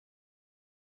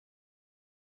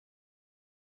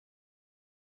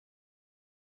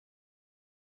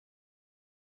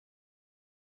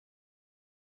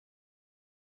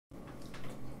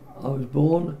I was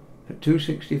born at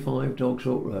 265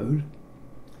 Dogsalt Road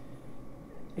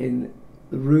in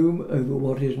the room over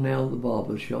what is now the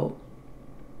barber shop,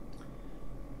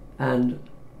 and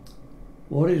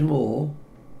what is more,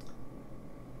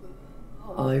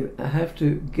 I have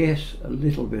to guess a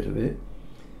little bit of it,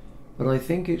 but I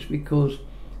think it's because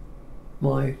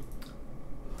my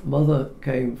mother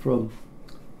came from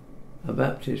a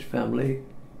Baptist family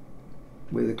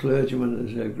with a clergyman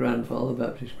as her grandfather,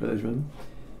 Baptist clergyman,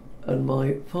 and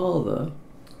my father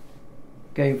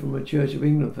came from a Church of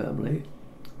England family,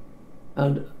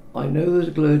 and I know there's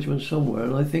a clergyman somewhere,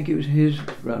 and I think it was his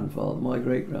grandfather, my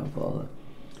great-grandfather.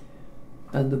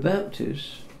 And the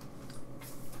Baptists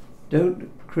don't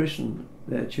christen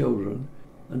their children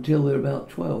until they're about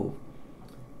 12.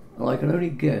 And I can only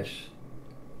guess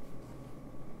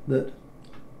that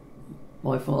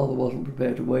my father wasn't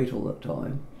prepared to wait all that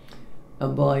time,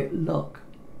 and by luck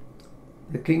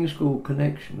the King's School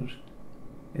connections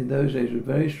in those days were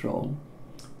very strong.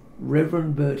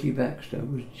 Reverend Bertie Baxter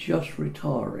was just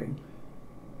retiring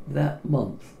that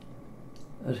month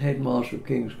as headmaster of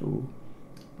King's School,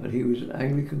 but he was an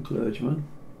Anglican clergyman,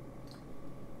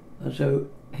 and so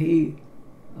he,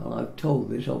 and I've told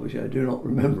this, obviously I do not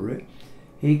remember it,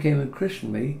 he came and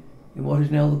christened me in what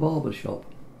is now the barber shop.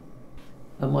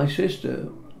 And my sister,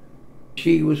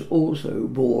 she was also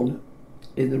born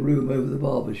in the room over the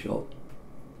barber shop.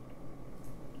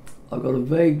 I've got a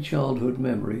vague childhood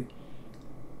memory,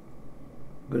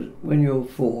 but when you're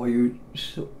 4 you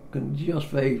can just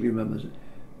vaguely remember it.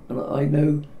 And I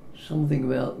know something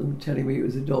about them telling me it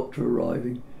was the doctor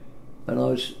arriving, and I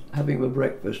was having my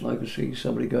breakfast and I could see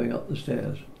somebody going up the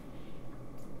stairs.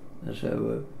 And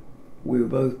so we were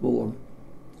both born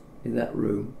in that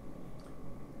room,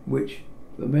 which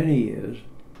for many years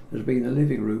has been the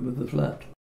living room of the flat.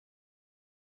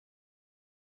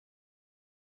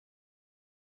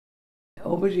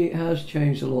 Obviously it has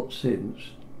changed a lot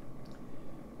since,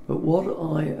 but what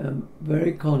I am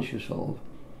very conscious of,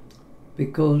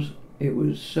 because it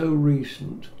was so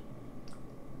recent,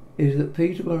 is that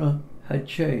Peterborough had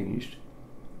changed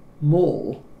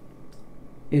more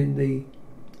in the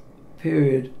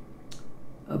period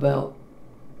about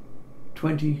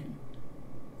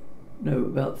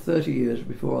 30 years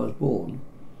before I was born.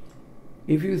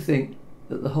 If you think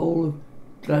that the whole of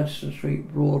Gladstone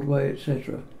Street, Broadway,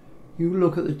 etc., you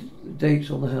look at the dates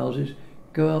on the houses,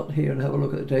 go out here and have a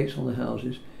look at the dates on the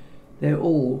houses, they're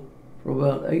all from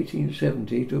about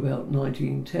 1870 to about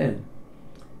 1910.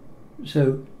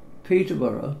 So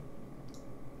Peterborough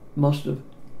must have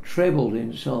trebled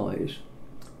in size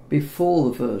before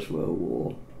the First World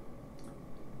War.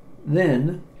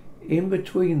 Then, in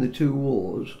between the two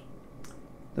wars,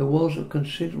 there was a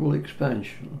considerable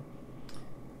expansion.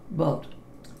 But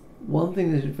one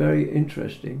thing that is very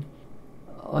interesting,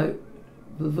 I,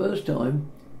 for the first time,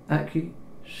 actually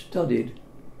studied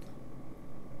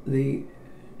the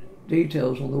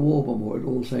details on the War Memorial at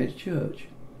All Saints Church.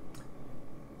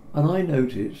 And I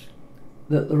noticed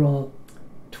that there are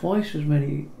twice as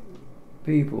many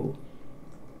people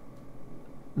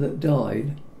that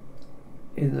died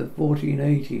in the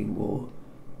 1418 war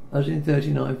as in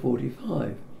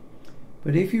 39-45.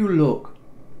 But if you look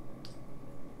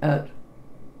at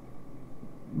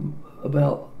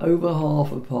about over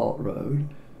half of Park Road,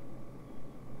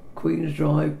 Queen's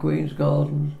Drive, Queen's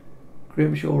Gardens,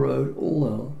 Grimshaw Road,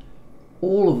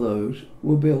 all of those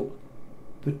were built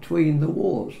between the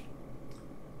wars.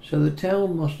 So the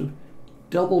town must have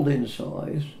doubled in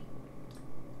size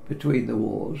between the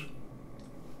wars,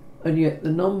 and yet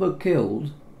the number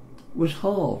killed was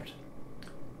halved.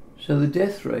 So the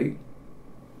death rate,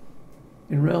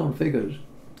 in round figures,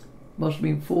 must have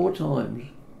been 4 times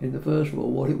in the First War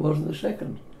what it was in the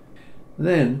Second.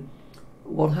 Then,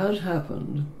 what has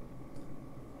happened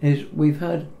is we've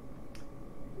had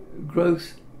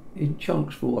growth in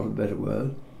chunks, for want of a better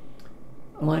word,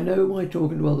 and I know by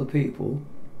talking to other people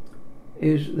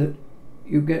is that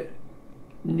you get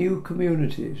new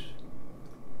communities,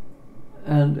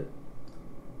 and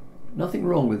nothing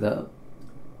wrong with that,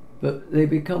 but they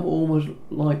become almost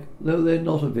like, though they're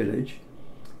not a village,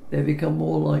 they become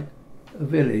more like a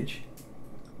village.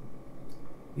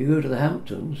 You go to the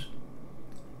Hamptons,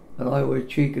 and I always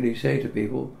cheekily say to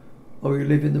people, oh, you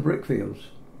live in the brickfields.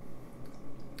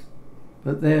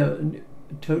 But they're a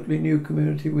totally new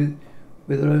community with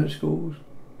their own schools,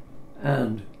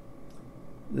 and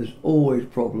there's always a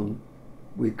problem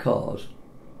with cars,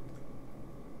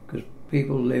 because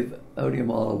people live only a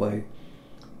mile away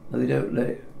and they don't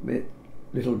let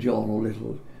little John or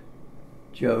little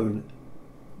Joan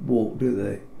walk, do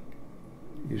they?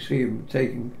 You see them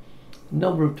taking, a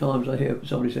number of times I hear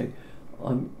somebody saying,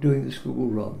 I'm doing the school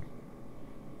run.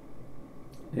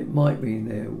 It might mean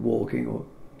they're walking,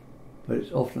 but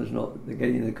it's often as not they're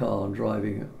getting in the car and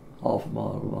driving half a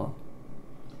mile.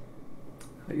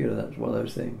 You know, that's one of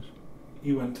those things.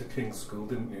 You went to King's School,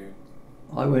 didn't you?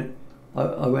 I went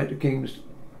to King's.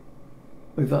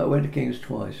 In fact, I went to King's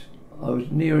twice. I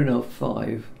was near enough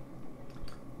 5.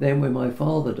 Then when my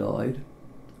father died,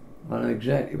 I know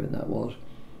exactly when that was.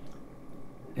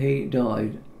 He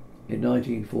died in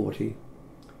 1940.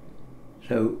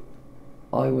 So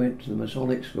I went to the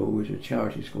Masonic School, which is a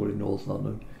charity school in North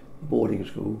London, a boarding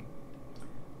school,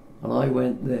 and I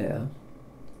went there,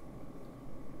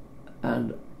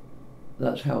 and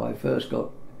that's how I first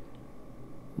got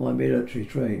my military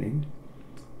training,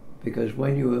 because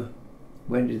when you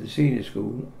went to the senior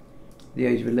school, at the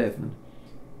age of 11,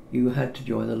 you had to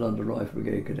join the London Rifle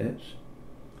Brigade Cadets.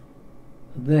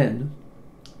 And then,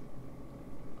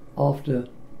 after,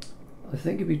 I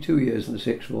think it'd be 2 years in the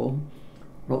sixth form,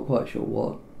 not quite sure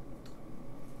what,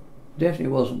 definitely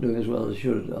wasn't doing as well as I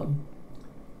should have done,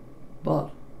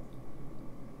 but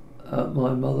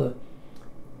my mother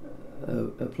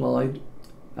applied,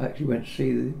 actually went to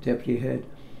see the deputy head,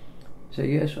 said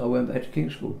yes, I went back to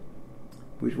King's School,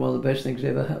 which was one of the best things that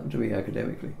ever happened to me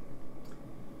academically.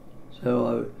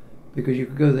 So because you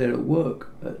could go there at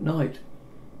work at night.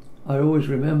 I always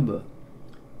remember,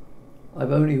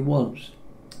 I've only once,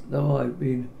 though I've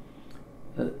been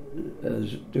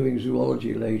as doing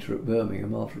zoology later at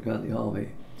Birmingham after I got in the army,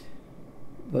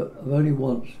 but I've only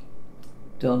once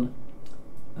done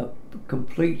a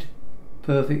complete,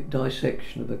 perfect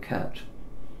dissection of a cat.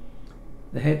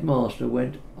 The headmaster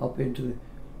went up into the,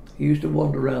 he used to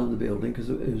wander around the building because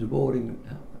it was a boarding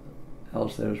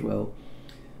house there as well,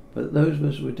 but those of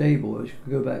us who were day boys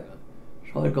could go back,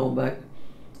 so I'd gone back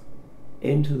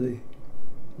into the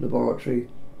laboratory,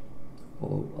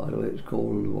 or I don't know what it's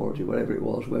called, a laboratory, whatever it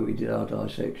was, where we did our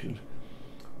dissections.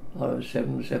 I don't know,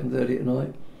 7:30 at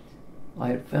night. I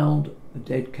had found a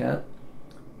dead cat,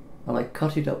 and I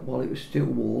cut it up while it was still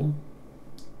warm,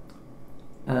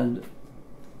 and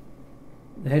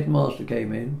the headmaster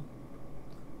came in,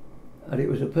 and it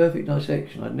was a perfect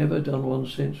dissection. I'd never done one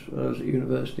since I was at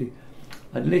university.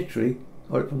 I'd literally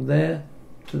got it from there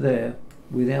to there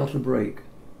without a break,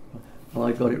 and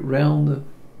I got it round the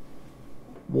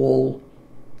wall.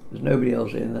 There's nobody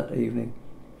else in that evening.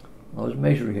 I was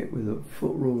measuring it with a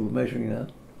foot rule, measuring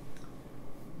that.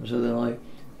 And so then I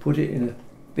put it in a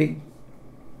big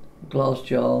glass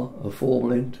jar of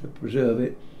formalin to preserve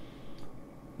it.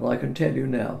 And I can tell you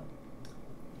now,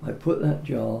 I put that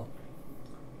jar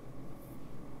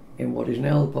in what is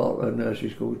now the Park Road Nursery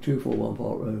School, 241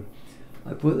 Park Road.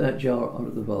 I put that jar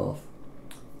under the bath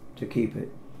to keep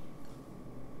it.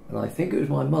 And I think it was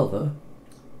my mother,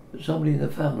 that somebody in the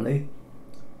family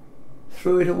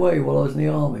threw it away while I was in the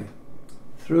army.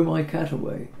 Threw my cat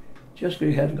away, just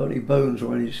because he hadn't got any bones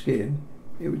or any skin.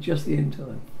 It was just the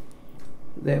intine.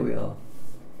 But there we are.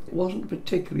 It wasn't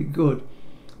particularly good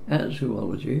at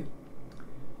zoology,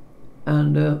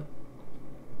 and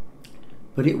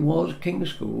but it was King's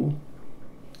School,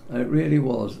 and it really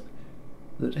was,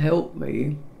 that helped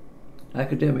me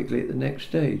academically at the next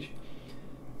stage,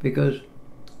 because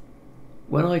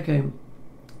when I came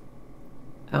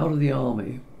out of the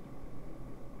army,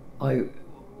 I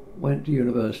went to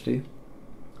university.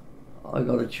 I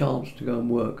got a chance to go and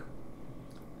work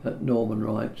at Norman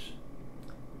Wright's,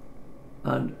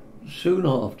 and soon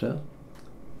after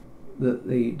that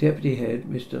the deputy head,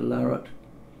 Mr. Larratt,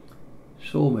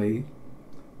 saw me,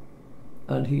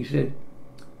 and he said,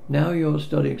 now you're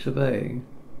studying surveying,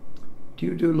 do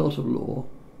you do a lot of law?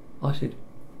 I said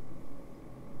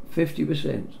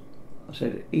 50%. I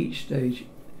said at each stage,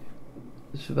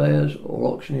 the surveyors or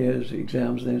auctioneers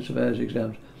exams and then surveyors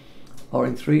exams are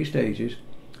in 3 stages.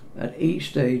 At each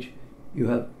stage you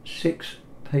have 6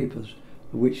 papers,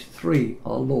 of which 3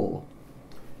 are law.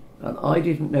 And I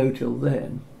didn't know till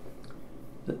then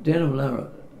that Denham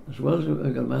Larratt, as well as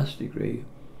having got a master's degree,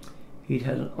 he'd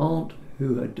had an aunt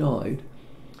who had died,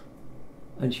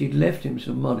 and she'd left him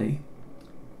some money,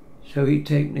 so he'd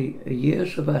taken a year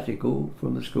sabbatical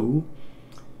from the school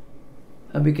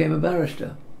and became a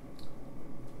barrister.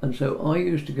 And so I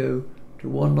used to go to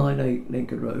 198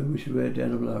 Lincoln Road, which is where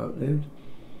Denham Larratt lived,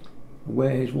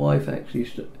 where his wife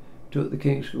actually took the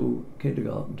King's School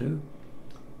kindergarten to.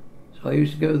 So I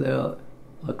used to go there,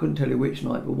 I couldn't tell you which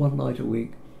night, but one night a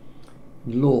week.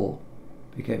 Law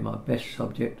became my best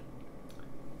subject.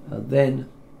 And then,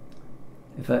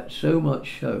 in fact, so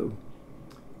much so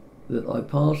that I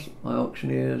passed my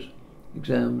auctioneer's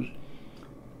exams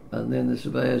and then the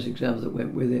surveyor's exams that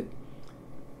went with it.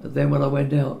 And then when I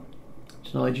went out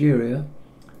to Nigeria,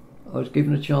 I was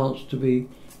given a chance to be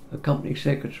a company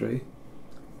secretary,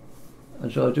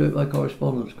 and so I do it by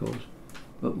correspondence course.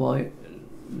 But my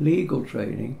legal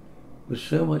training was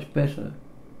so much better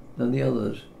than the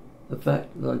others. The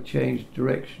fact that I changed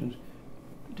directions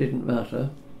didn't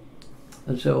matter,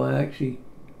 and so I actually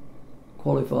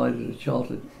qualified as a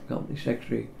chartered company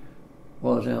secretary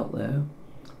while I was out there.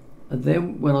 And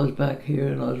then when I was back here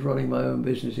and I was running my own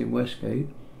business in Westgate,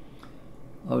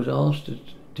 I was asked to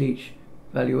teach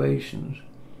valuations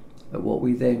at what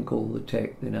we then called the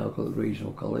Tech, they now call it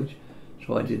Regional College.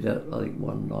 So I did that, I think,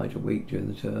 one night a week during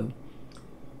the term.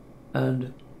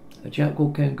 And a chap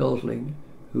called Ken Gosling,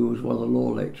 who was one of the law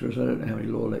lecturers, I don't know how many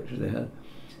law lecturers they had,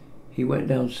 he went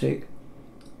down sick,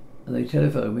 and they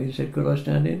telephoned me and said, could I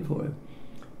stand in for him?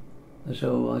 And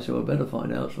so I said, well, I better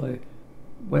find out. So I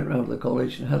went round to the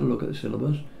college and had a look at the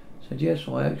syllabus, said yes,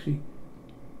 so I actually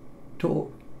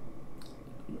taught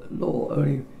law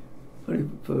only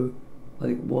for I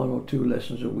think 1 or 2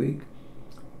 lessons a week.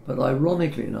 But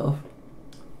ironically enough,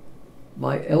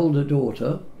 my elder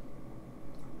daughter,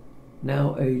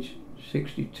 now aged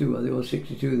 62, I think, or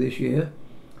 62 this year,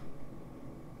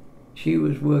 she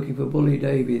was working for Bully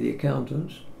Davy, the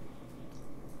accountants,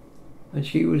 and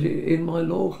she was in my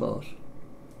law class.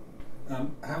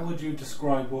 How would you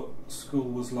describe what school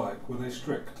was like? Were they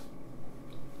strict?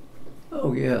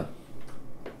 Oh yeah.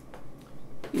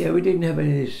 Yeah, we didn't have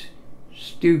any of this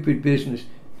stupid business.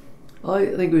 I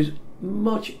think it was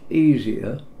much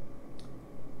easier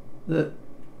that,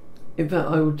 in fact,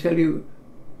 I will tell you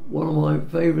one of my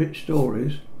favourite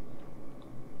stories,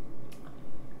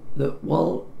 that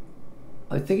while,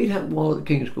 I think it happened while at the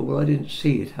King's School, but I didn't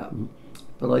see it happen,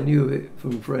 but I knew of it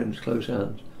from friends, close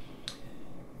hands.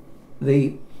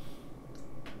 There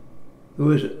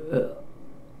was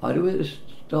I don't know, a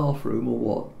staff room or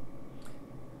what,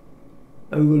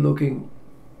 overlooking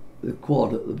the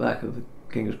quad at the back of the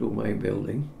King's School main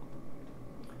building,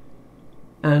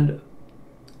 and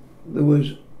there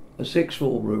was a sixth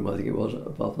form room, I think it was,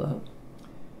 above that,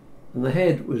 and the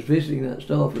head was visiting that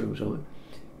staff room somewhere,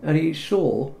 and he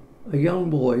saw a young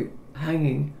boy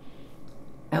hanging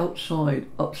outside,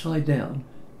 upside down,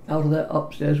 out of that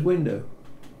upstairs window.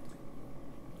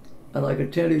 And I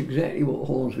could tell you exactly what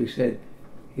Hornsby said.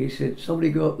 He said, somebody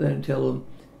go up there and tell them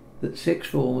that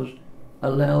sixth formers are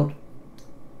allowed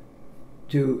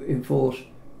to enforce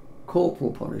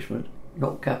corporal punishment,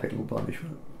 not capital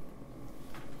punishment.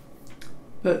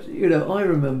 But, you know, I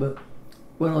remember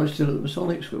when I was still at the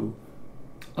Masonic School,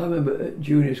 I remember at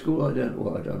junior school, I don't know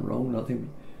what I'd done wrong, nothing,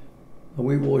 and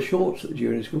we wore shorts at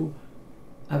junior school,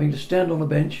 having to stand on a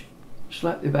bench,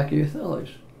 slap the back of your thighs.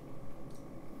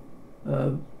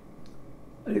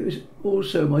 And it was all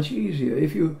so much easier.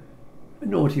 If you were a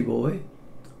naughty boy,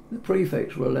 the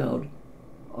prefects were allowed,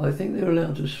 I think they were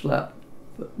allowed to slap,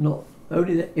 but not,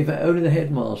 in fact, only the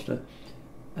headmaster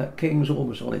at King's or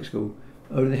Masonic School,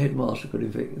 only the headmaster could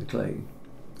inflict the cane.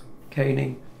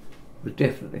 Caning was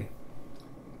definitely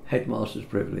headmaster's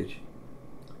privilege.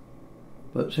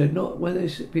 But so not when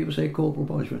people say corporal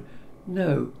punishment,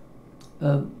 no,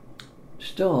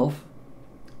 staff,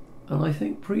 and I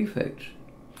think prefects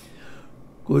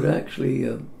could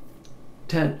actually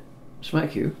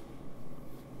smack you,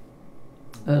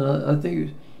 and I think it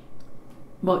was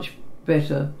much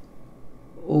better.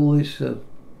 All this,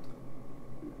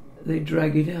 they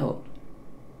drag it out.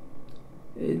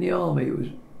 In the army, it was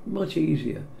much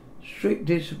easier. Strict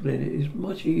discipline is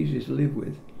much easier to live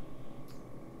with.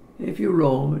 If you're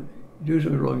wrong, do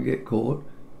something wrong, you get caught,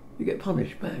 you get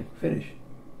punished, bang, finish.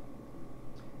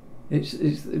 It's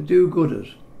the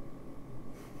do-gooders.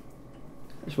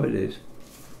 That's what it is.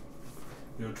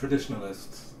 You're a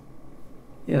traditionalist.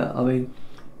 Yeah, I mean,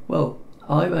 well,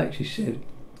 I've actually said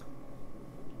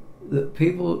that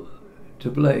people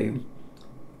to blame,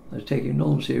 as taking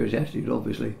non-serious attitude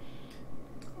obviously,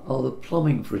 are the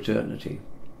plumbing fraternity.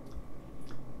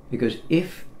 Because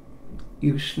if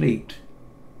you sneaked,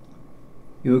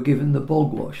 you were given the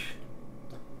bog wash.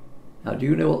 Now, do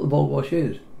you know what the bog wash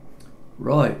is?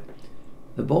 Right.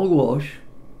 The bog wash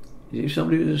is if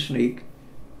somebody was a sneak,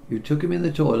 you took him in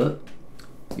the toilet,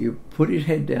 you put his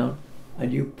head down,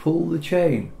 and you pull the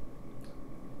chain.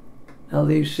 Now,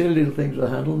 these silly little things with a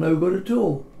handle, no good at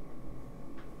all.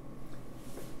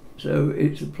 So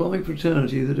it's the plumbing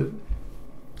fraternity that have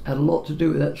had a lot to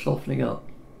do with that softening up.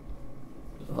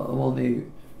 I'm on the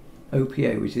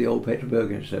OPA, which is the Old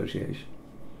Peterborough Association.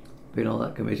 Been on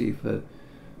that committee for,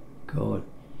 God.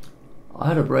 I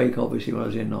had a break obviously when I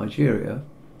was in Nigeria,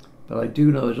 but I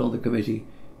do know I was on the committee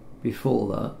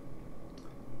before that.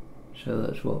 So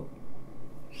that's what,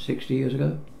 60 years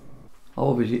ago? I'm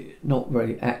obviously not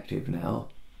very active now,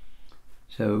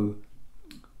 So,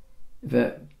 in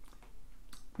fact,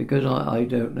 because I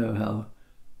don't know how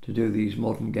to do these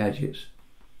modern gadgets,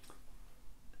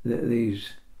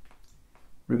 these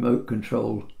remote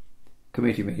control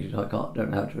committee meetings, I don't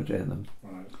know how to attend them.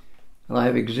 Right. And I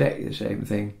have exactly the same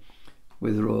thing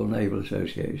with the Royal Naval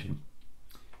Association.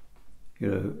 You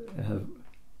know, have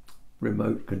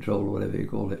remote control or whatever you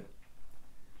call it.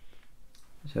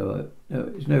 So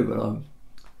no, it's no good.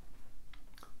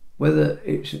 Whether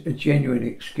it's a genuine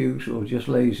excuse or just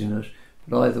laziness,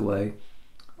 but either way,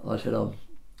 I said I'm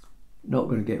not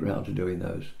going to get round to doing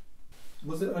those.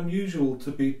 Was it unusual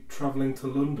to be travelling to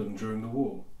London during the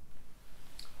war?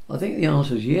 I think the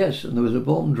answer is yes, and there was a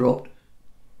bomb dropped.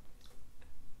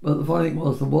 But the funny thing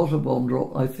was, there was a bomb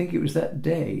dropped, I think it was that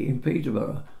day in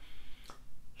Peterborough.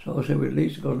 So I said we at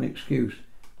least got an excuse.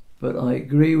 But I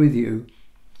agree with you.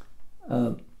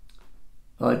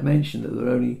 I'd mentioned that there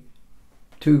were only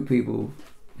 2 people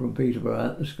from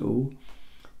Peterborough at the school,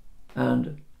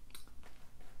 and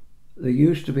there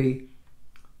used to be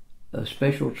a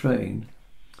special train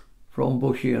from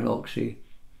Bushy and Oxley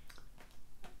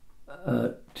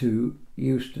to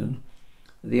Euston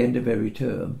at the end of every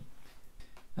term.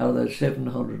 Out of those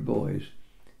 700 boys,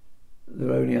 there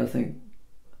were only, I think,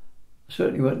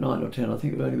 certainly weren't 9 or 10, I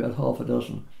think there were only about half a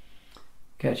dozen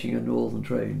catching a northern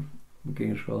train from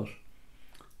King's Cross.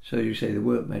 So as you say, there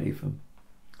weren't many from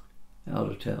out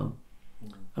of town.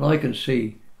 And I can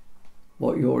see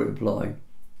what you're implying.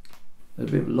 There's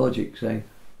a bit of logic saying,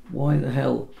 why the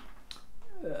hell?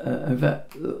 In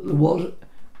fact, there was,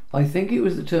 I think it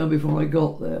was the term before I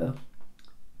got there,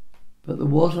 but there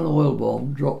was an oil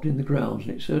bomb dropped in the grounds,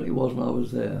 and it certainly was when I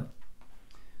was there,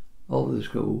 of the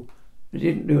school. It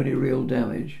didn't do any real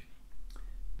damage,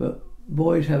 but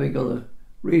boys having got a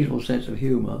reasonable sense of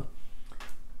humour,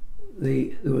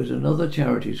 there was another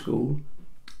charity school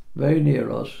very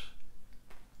near us,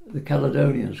 the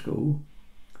Caledonian School,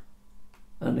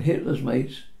 and Hitler's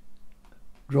mates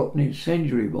dropped an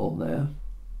incendiary bomb there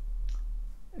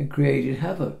and created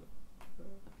havoc.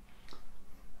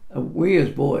 And we as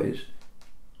boys,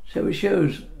 so it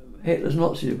shows Hitler's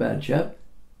not such a bad chap.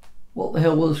 What the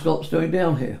hell were the Scots doing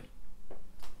down here?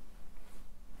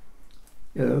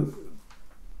 You know,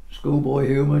 schoolboy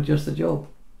humour, just the job.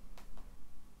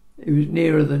 It was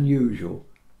nearer than usual,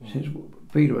 since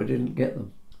Peterborough didn't get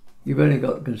them. You've only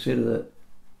got to consider that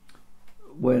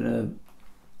when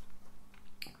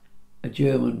a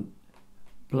German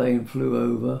plane flew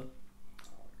over,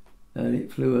 and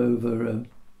it flew over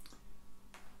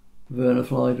Werner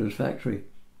Fleider's factory,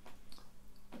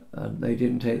 and they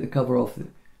didn't take the cover off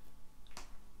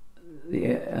the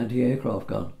anti-aircraft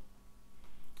gun.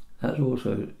 That's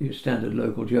also your standard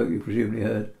local joke you presumably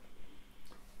heard.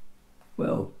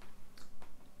 Well,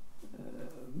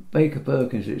 Baker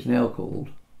Perkins, it's now called,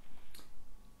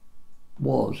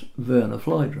 was Werner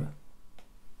Fleider.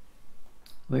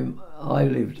 I mean, I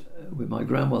lived with my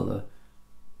grandmother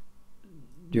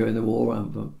during the war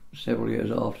and for several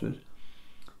years afterwards,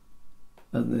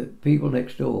 and the people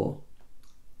next door,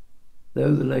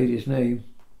 though the lady's name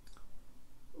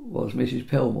was Mrs.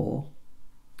 Pelmore,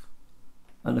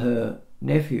 and her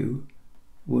nephew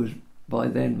was by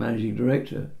then managing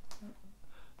director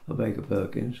of Baker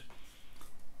Perkins,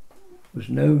 was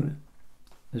known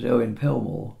as Owen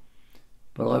Pelmore,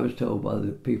 but I was told by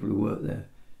the people who worked there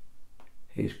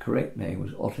his correct name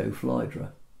was Otto Fleider.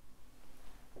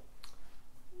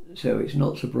 So it's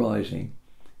not surprising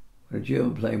when a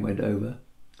German plane went over,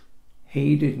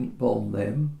 he didn't bomb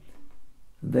them,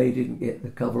 they didn't get the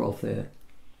cover off their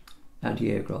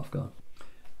anti-aircraft gun.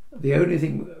 The only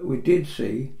thing we did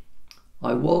see,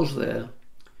 I was there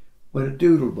when a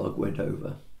doodlebug went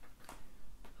over.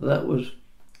 That was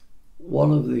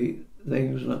one of the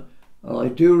things, and I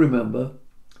do remember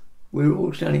we were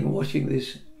all standing and watching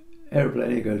this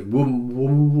aeroplane. It goes boom,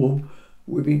 boom, boom.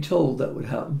 We've been told that would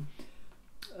happen,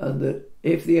 and that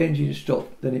if the engine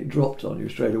stopped, then it dropped on you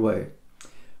straight away.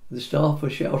 The staff were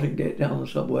shouting, "Get down the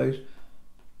subways."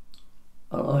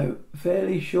 And I'm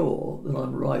fairly sure that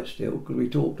I'm right still, because we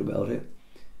talked about it,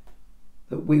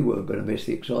 that we weren't going to miss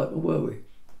the excitement, were we?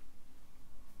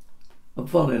 And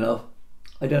fun enough,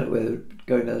 I don't know whether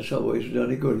going down the subways was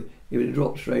any good. If it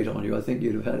dropped straight on you, I think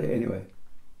you'd have had it anyway.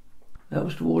 That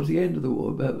was towards the end of the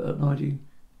war, about 19...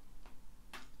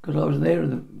 Because I was there in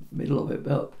the middle of it,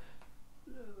 about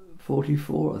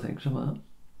 44, I think, somehow.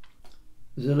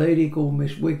 There's a lady called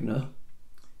Miss Wigner,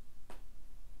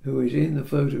 who is in the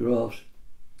photographs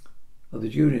of the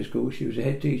junior school. She was the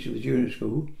head teacher of the junior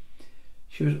school.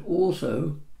 She was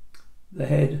also the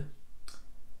head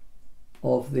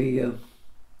of the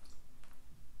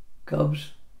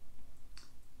Cubs,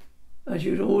 and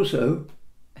she was also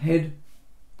head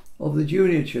of the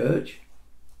junior church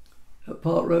at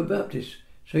Park Road Baptist.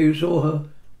 So you saw her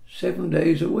 7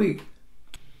 days a week.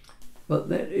 But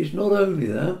that is not only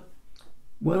that.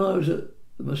 When I was at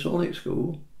the Masonic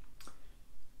School,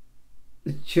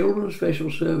 the Children's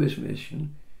Special Service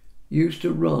Mission used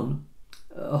to run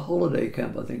a holiday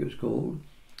camp, I think it was called,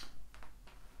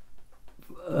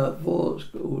 for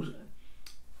schools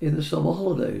in the summer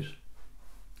holidays.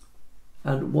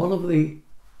 And one of the,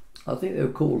 I think they were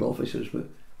called officers, but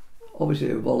obviously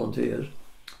they were volunteers,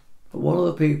 but one of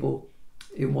the people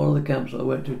in one of the camps I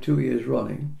went to 2 years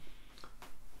running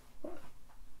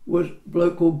was a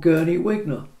bloke called Gurney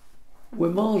Wigner.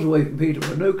 We're miles away from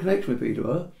Peterborough, no connection with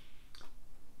Peterborough.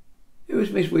 It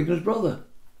was Miss Wigner's brother.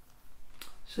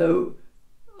 So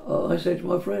I said to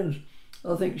my friends,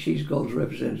 I think she's God's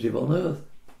representative on earth.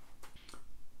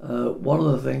 One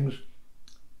of the things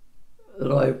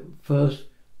that I first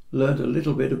learned a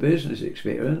little bit of business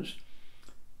experience,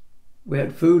 we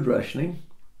had food rationing,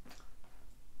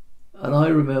 and I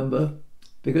remember,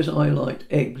 because I liked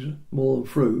eggs more than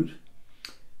fruit,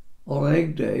 on an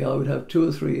egg day I would have 2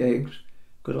 or 3 eggs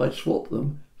because I'd swap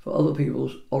them for other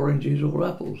people's oranges or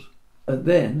apples. And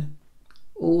then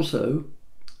also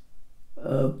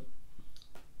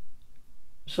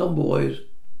some boys,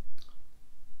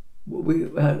 we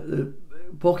had the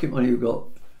pocket money we got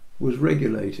was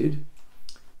regulated.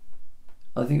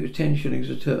 I think it was 10 shillings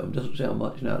a term, doesn't sound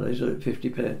much nowadays, so 50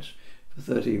 pence for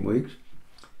 13 weeks.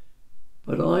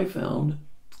 But I found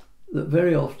that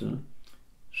very often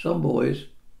some boys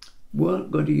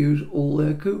weren't going to use all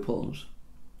their coupons.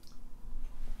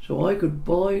 So I could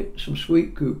buy some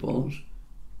sweet coupons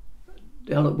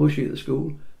down at Bushy at the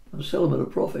school and sell them at a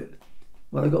profit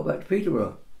when I got back to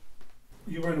Peterborough.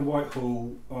 You were in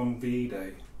Whitehall on VE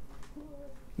Day.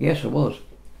 Yes, I was.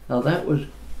 Now that was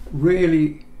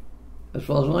really, as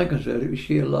far as I'm concerned, it was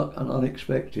sheer luck and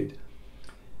unexpected.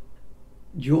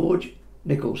 George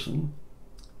Nicholson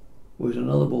was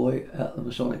another boy at the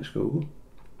Masonic School,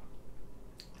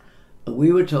 and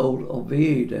we were told on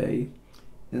VE Day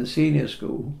in the senior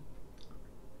school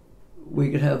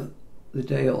we could have the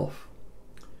day off.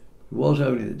 It was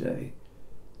only the day,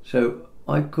 so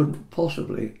I couldn't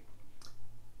possibly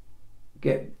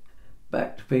get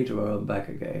back to Peterborough and back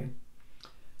again.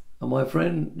 And my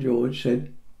friend George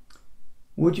said,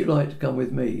 would you like to come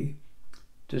with me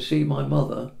to see my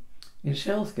mother in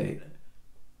Southgate?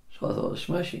 So I thought it was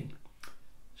smashing.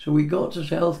 So we got to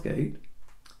Southgate,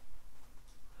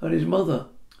 and his mother,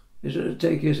 instead of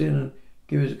taking us in and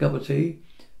give us a cup of tea,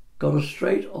 got us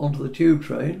straight onto the tube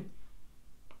train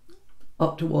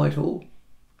up to Whitehall.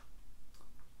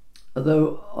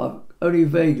 Although I only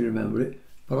vaguely remember it,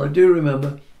 but I do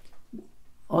remember,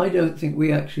 I don't think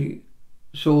we actually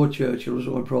saw Churchill or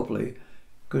saw him properly,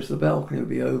 because the balcony would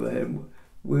be overhead.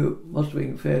 We must have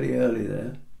been fairly early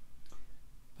there.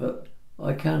 But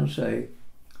I can say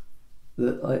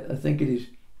that I think it is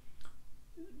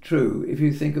true, if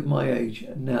you think of my age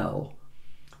now,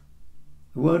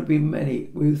 there won't be many,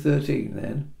 we were 13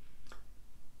 then,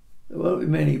 there won't be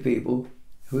many people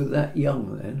who were that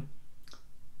young then.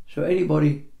 So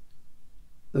anybody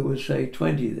that was, say,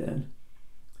 20 then,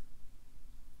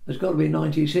 there's got to be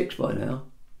 96 by now.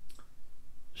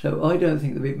 So I don't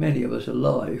think there'll be many of us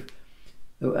alive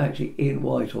that were actually in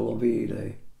Whitehall on VE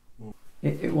Day.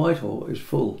 In Whitehall is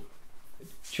full,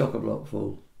 chock-a-block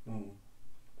full.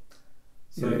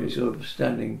 So, you know, it's sort of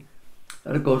standing,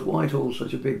 and of course Whitehall's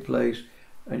such a big place,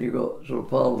 and you've got sort of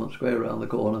Parliament Square around the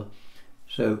corner,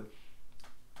 so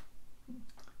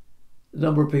the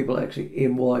number of people actually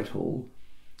in Whitehall,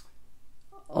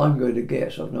 I'm going to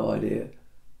guess, I've no idea,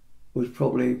 was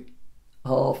probably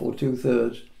half or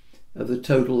 2/3 of the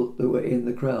total that were in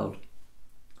the crowd.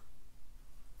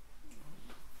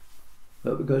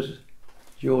 But because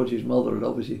George's mother had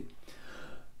obviously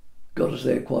got us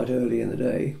there quite early in the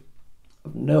day,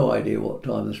 I've no idea what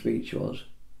time the speech was.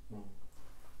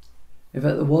 In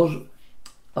fact,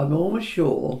 I'm almost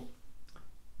sure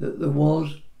that there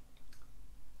was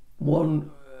one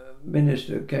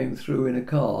minister came through in a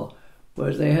car,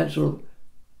 whereas they had sort of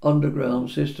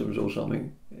underground systems or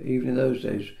something, even in those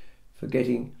days, for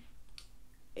getting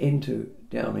into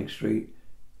Downing Street.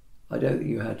 I don't think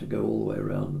you had to go all the way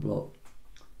around the block.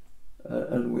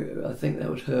 I think that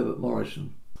was Herbert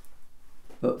Morrison.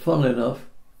 But funnily enough,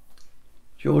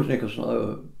 George Nicholson and I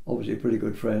were obviously pretty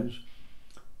good friends,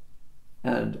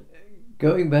 and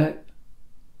going back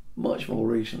much more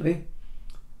recently,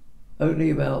 only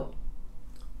about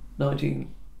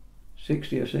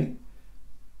 1960 I think,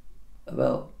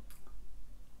 about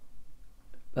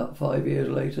 5 years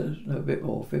later, no, a bit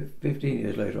more, 15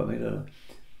 years later, I mean,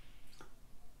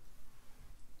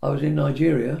 I was in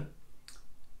Nigeria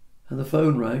and the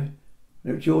phone rang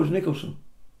and it was George Nicholson.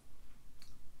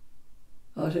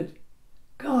 I said,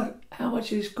 God, how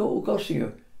much is this call costing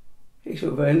you? He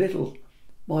said, very little.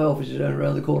 My office is only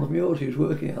around the corner from yours. He was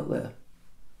working out there.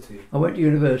 I went to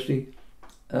university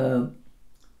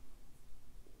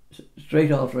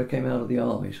straight after I came out of the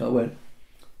army. So I went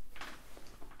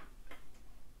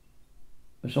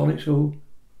Masonic school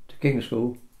to King's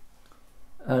School,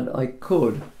 and I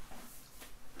could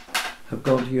have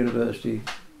gone to university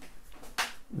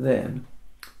then,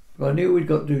 but I knew we'd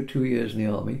got to do 2 years in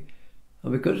the army,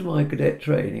 and because of my cadet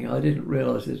training, I didn't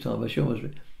realise at the time, I sure must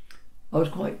be, I was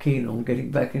quite keen on getting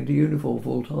back into uniform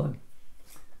full time.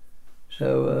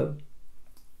 So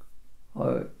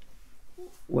I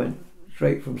went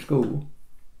straight from school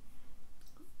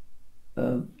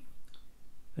and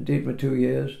did my 2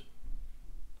 years,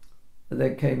 and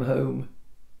then came home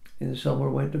in the summer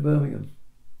and went to Birmingham.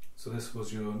 So this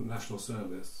was your national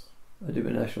service? I did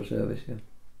my national service, yeah.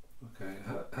 Okay.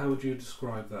 How would you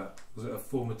describe that? Was it a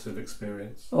formative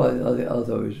experience? Oh, I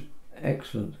thought it was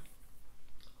excellent.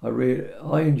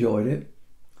 I enjoyed it,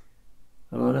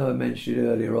 and I know I mentioned it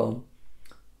earlier on.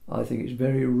 I think it's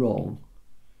very wrong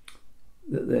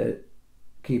that they're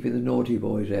keeping the naughty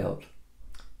boys out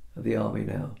of the army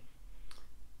now,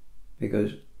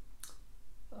 because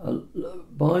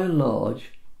by and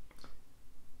large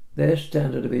their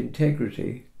standard of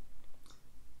integrity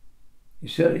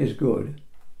is certainly as good,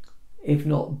 if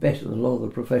not better, than a lot of the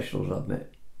professionals I've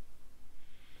met.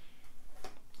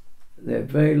 They're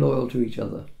very loyal to each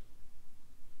other,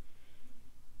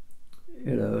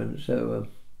 you know, and so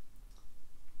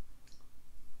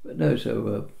but no,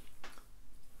 so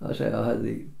I say I had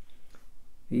the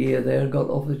year there and got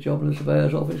offered the job in the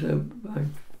surveyor's office. So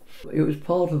it was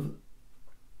part of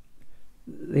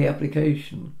the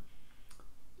application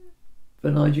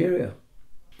for Nigeria.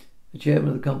 The chairman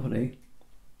of the company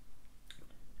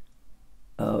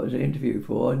was interviewed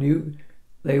for. I knew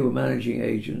they were managing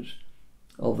agents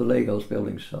of the Lagos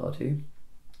Building Society.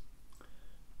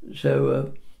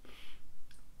 So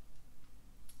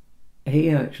he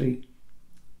actually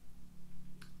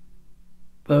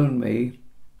phoned me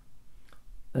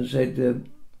and said there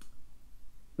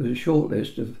was a short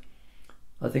list of,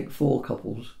 I think, 4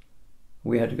 couples.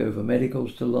 We had to go for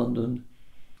medicals to London.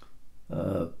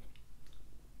 Our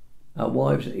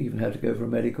wives even had to go for a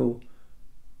medical.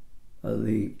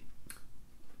 The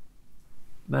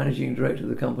managing director of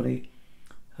the company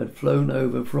had flown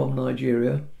over from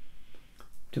Nigeria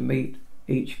to meet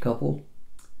each couple,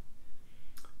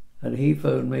 and he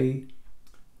phoned me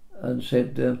and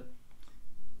said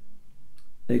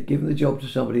they'd given the job to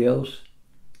somebody else,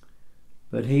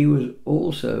 but he was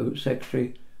also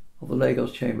secretary of the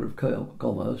Lagos Chamber of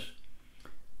Commerce,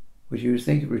 which he was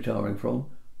thinking of retiring from.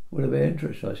 Would it be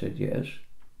interest? I said yes.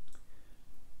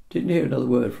 Didn't hear another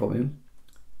word from him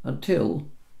until,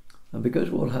 and because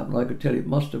of what happened, I could tell it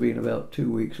must have been about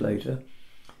 2 weeks later,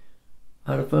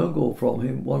 I had a phone call from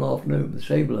him one afternoon, the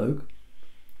same bloke.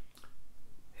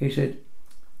 He said,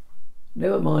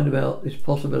 never mind about this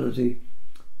possibility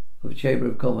of the Chamber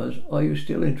of Commerce, are you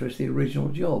still interested in the original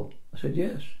job? I said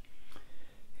yes.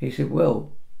 He said,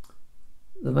 well,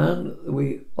 the man that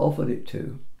we offered it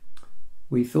to,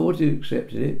 we thought he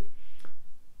accepted it,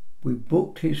 we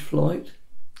booked his flight,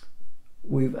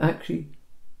 we've actually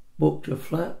booked a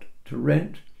flat to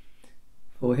rent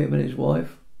for him and his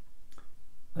wife,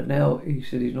 and now he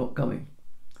said he's not coming.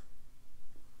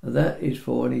 And that is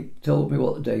for, and he told me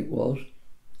what the date was.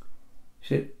 He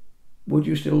said, would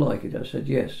you still like it? I said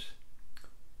yes,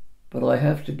 but I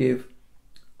have to give,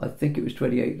 I think it was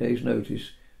 28 days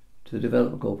notice to the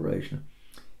Development Corporation.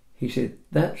 He said,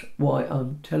 that's why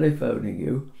I'm telephoning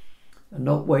you and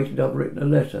not waiting to have written a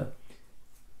letter.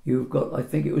 You've got, I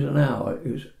think it was an hour,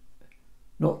 it was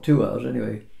not 2 hours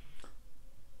anyway,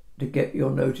 to get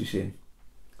your notice in.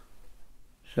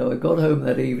 So I got home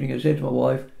that evening and said to my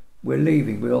wife, we're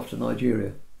leaving, we're off to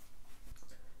Nigeria.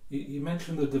 You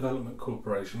mentioned the Development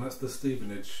Corporation, that's the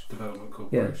Stevenage Development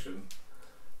Corporation.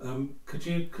 Yeah. Could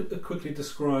you quickly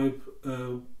describe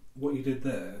what you did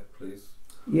there, please?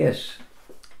 Yes.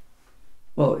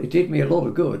 Well, it did me a lot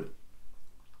of good,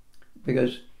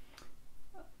 because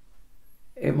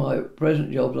in my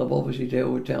present jobs I've obviously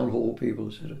dealt with town hall people,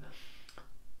 etc.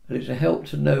 And it's a help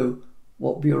to know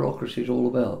what bureaucracy is all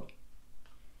about.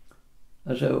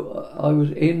 And so I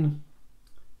was in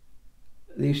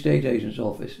the estate agent's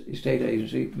office, estate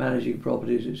agency, managing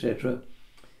properties, etc.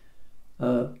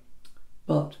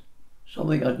 But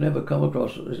something I'd never come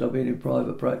across, as I've been in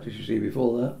private practice, you see,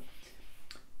 before that,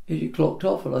 is you clocked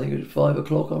off, and I think it was 5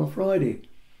 o'clock on a Friday.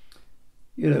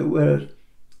 You know, whereas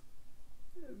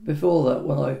before that,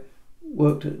 when I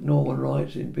worked at Norman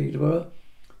Wright's in Peterborough,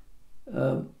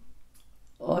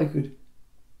 I could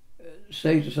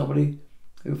say to somebody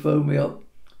who phoned me up,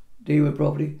 deal with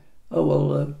property, oh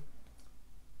well,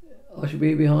 I should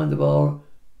be behind the bar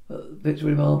at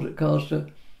Fitzwilliam Arms at Castor.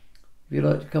 If you'd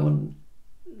like to come and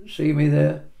see me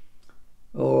there.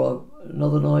 Or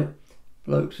another night,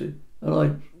 blokes, and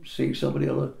I'd see somebody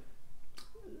on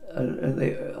and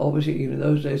they obviously, even in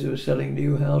those days, they were selling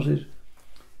new houses.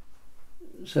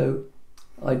 So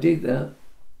I did that.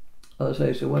 As I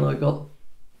say, so when I got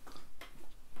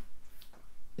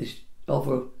this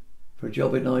offer for a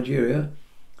job in Nigeria,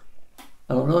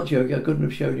 and I'm not joking, I couldn't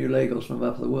have shown you Lagos on a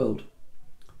map of the world,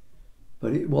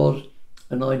 but it was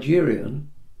a Nigerian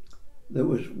that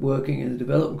was working in the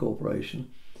Development Corporation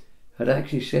had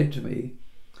actually said to me,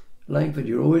 Langford,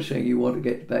 you're always saying you want to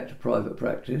get back to private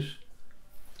practice.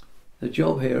 The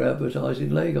job here advertised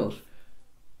in Lagos.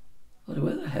 I said,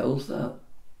 where the hell's that?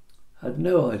 I had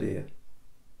no idea.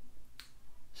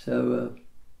 So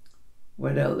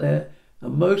went out there,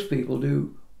 and most people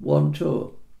do one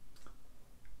tour,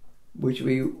 which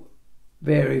we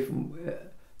vary from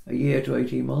a year to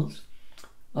 18 months.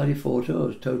 I did 4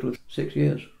 tours, total of 6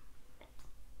 years.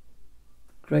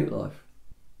 Great life.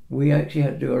 We actually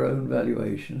had to do our own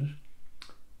valuations.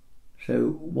 So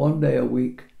one day a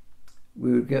week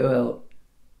we would go out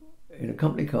in a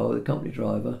company car with a company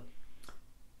driver,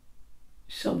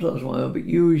 sometimes my own, but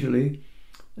usually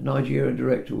a Nigerian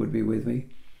director would be with me,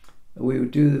 and we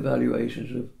would do the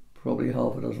valuations of probably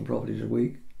half a dozen properties a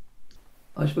week.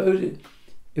 I suppose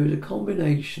it was a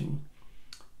combination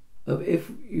of,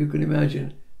 if you can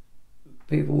imagine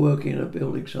people working in a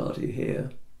building society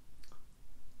here,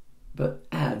 but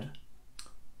add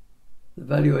the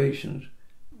valuations,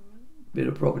 bit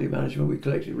of property management, we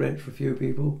collected rent for a few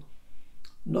people,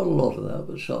 not a lot of that,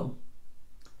 but some.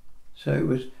 So it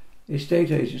was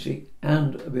estate agency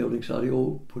and a building society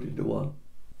all put into one.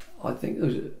 I think there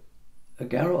was a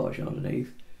garage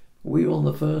underneath. We were on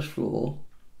the first floor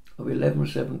of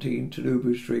 1117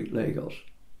 Tinubu Street, Lagos.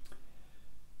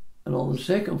 And on the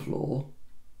second floor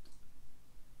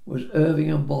was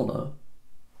Irving and Bonner,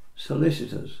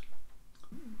 solicitors.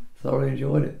 Thoroughly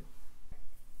enjoyed it.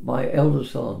 My elder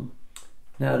son,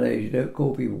 nowadays you don't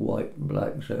call people white and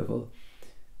black and so forth,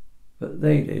 but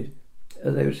they did.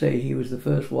 They would say he was the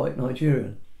first white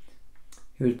Nigerian.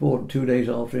 He was born 2 days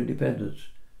after independence.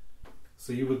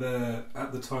 So you were there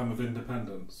at the time of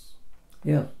independence?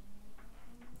 Yeah.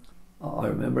 I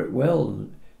remember it well.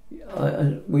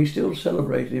 And we still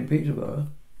celebrated in Peterborough.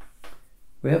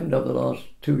 We haven't done the last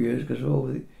 2 years,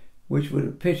 which was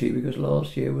a pity, because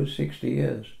last year was 60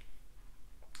 years.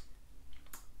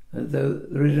 And though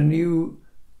there is a new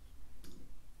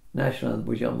national anthem,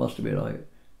 which I must admit I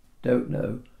don't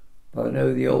know, but I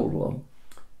know the old one.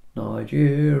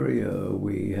 Nigeria,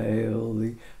 we hail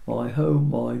thee, my home,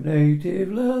 my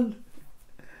native land.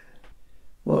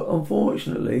 Well,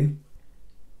 unfortunately,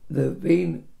 there have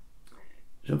been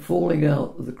some falling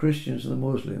out of the Christians and the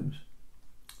Muslims,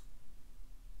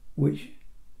 which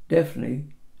definitely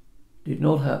did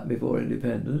not happen before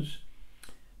independence,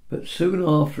 but soon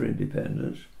after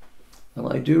independence, and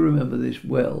I do remember this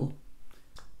well,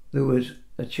 there was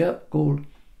a chap called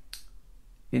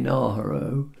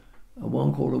Inaharo and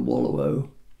one called Awolowo,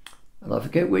 and I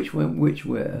forget which went which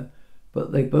where,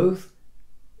 but they both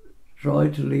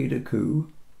tried to lead a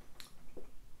coup,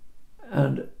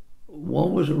 and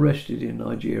one was arrested in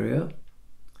Nigeria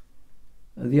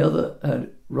and the other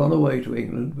had run away to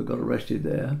England but got arrested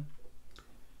there.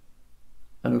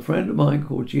 And a friend of mine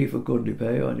called Jifa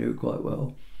Gundipe, I knew quite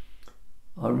well,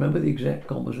 I remember the exact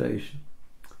conversation.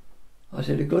 I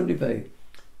said to Gundipe,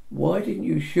 why didn't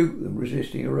you shoot them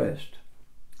resisting arrest?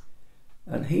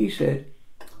 And he said,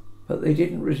 but they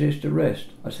didn't resist arrest.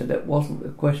 I said, that wasn't the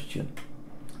question.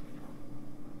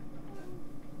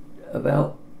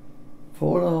 About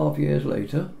 4.5 years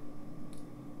later,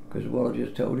 because of what I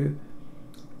just told you,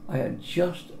 I had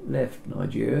just left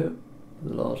Nigeria for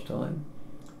the last time.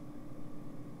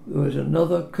 There was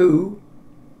another coup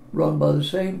run by the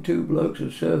same 2 blokes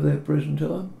who served their prison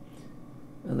term,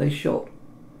 and they shot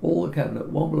all the cabinet.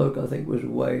 One bloke I think was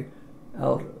away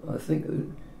out, I think it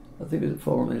was the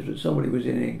foreign minister, somebody was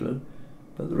in England,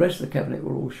 but the rest of the cabinet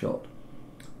were all shot.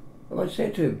 But I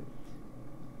said to him,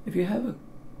 if you have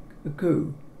a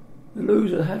coup, the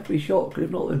loser had to be shot, because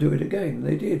if not they'll do it again, and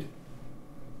they did.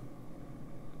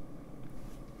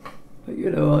 But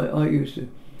you know, I used to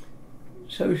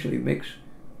socially mix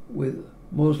with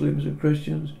Muslims and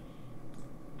Christians,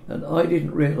 and I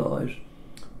didn't realise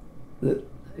that,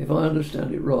 if I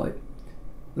understand it right,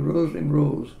 the Muslim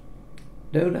rules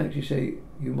don't actually say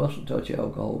you mustn't touch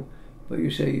alcohol, but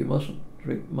you say you mustn't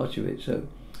drink much of it.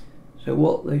 So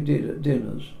what they did at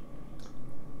dinners,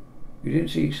 you didn't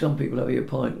see some people having a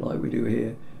pint like we do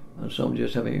here, and some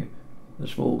just having a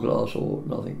small glass or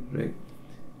nothing to drink.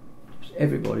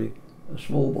 Everybody, a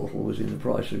small bottle was in the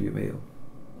price of your meal.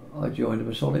 I joined a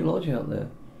Masonic lodge out there,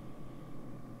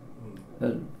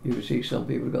 and you could see some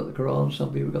people got the Quran,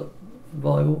 some people got the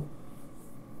Bible,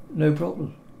 no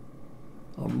problem.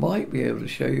 I might be able to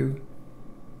show you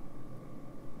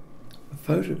a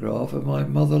photograph of my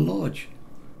mother lodge.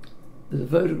 There's a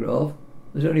photograph,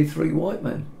 there's only 3 white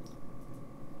men.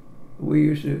 We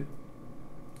used to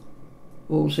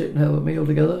all sit and have a meal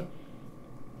together.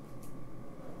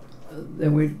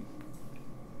 Then we'd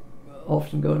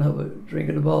often go and have a drink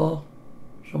at a bar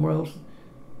somewhere else.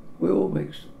 We all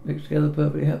mixed together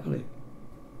perfectly happily.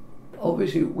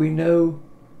 Obviously we know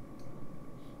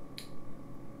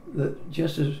that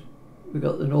just as we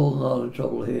got the Northern Ireland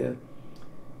trouble here,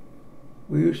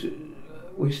 we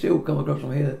still come across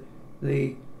from here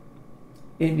the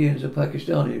Indians and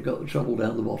Pakistanis got the trouble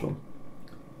down the bottom.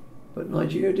 But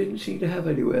Nigeria didn't seem to have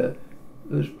anywhere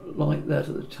that was like that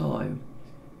at the time.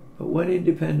 But when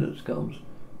independence comes,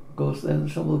 of course, then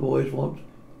some of the boys want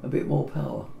a bit more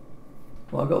power.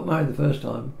 Well, I got married the first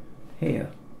time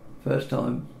here. First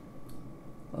time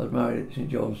I was married at St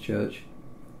John's Church.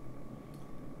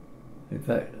 In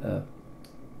fact,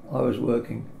 I was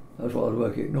working at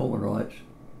Norman Wright's,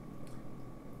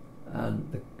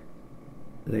 and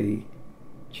the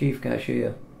chief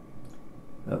cashier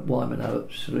at Wyman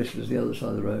Abbott Solicitors, the other side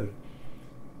of the road,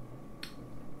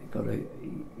 he got a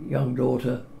young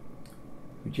daughter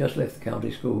who just left the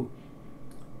county school,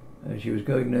 and she was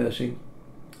going nursing,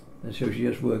 and so she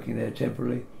was just working there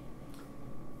temporarily.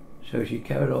 So she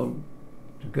carried on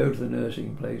to go to the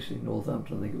nursing place in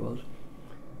Northampton, I think it was,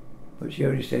 but she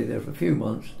only stayed there for a few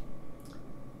months,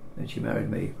 and she married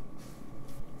me,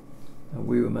 and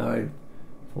we were married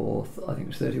for I think it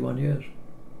was 31 years,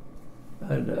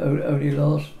 and only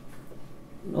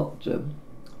not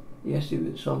yesterday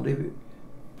but Sunday, but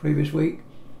previous week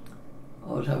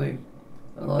I was having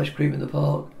an ice cream in the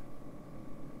park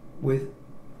with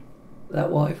that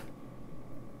wife,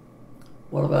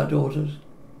 one of our daughters,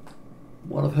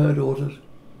 one of her daughters,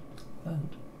 and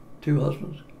 2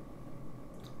 husbands.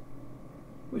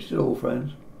 We're still all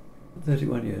friends.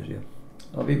 31 years, yeah.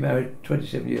 I've been married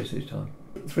 27 years this time.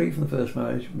 3 from the first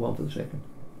marriage, 1 for the second.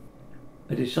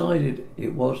 I decided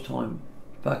it was time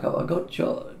to pack up. I got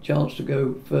chance to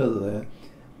go further there,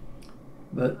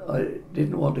 but I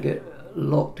didn't want to get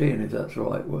locked in, if that's the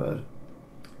right word,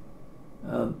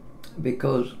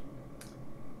 because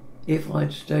if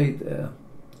I'd stayed there,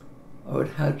 I would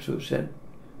have had to have sent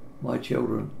my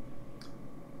children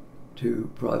to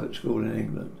private school in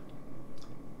England,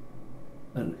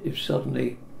 and if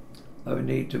suddenly I would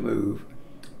need to move,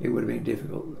 it would have been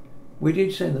difficult. We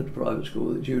did send them to private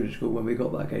school, the junior school, when we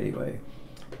got back anyway.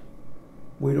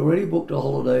 We'd already booked a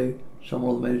holiday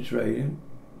somewhere on the Mediterranean,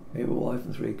 me and my wife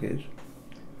and 3 kids,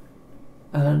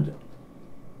 and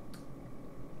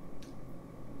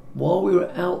while we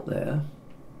were out there,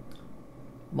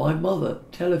 my mother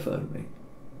telephoned me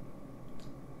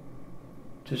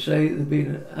to say there'd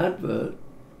been an advert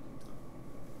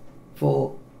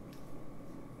for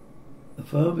a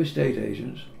firm of estate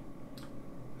agents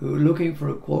who were looking for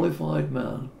a qualified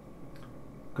man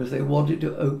because they wanted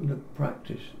to open a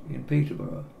practice in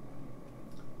Peterborough.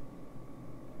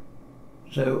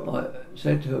 So I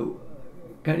said to her,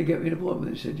 "Can you get me an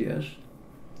appointment?" She said yes.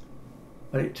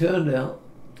 And it turned out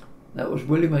that was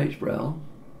William H. Brown,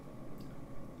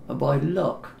 and by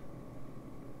luck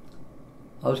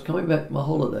I was coming back from my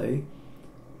holiday.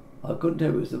 I couldn't tell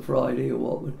if it was the Friday or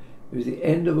what, but it was the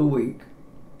end of a week,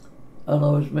 and I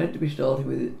was meant to be starting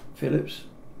with Phillips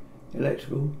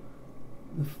Electrical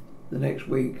the next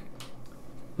week,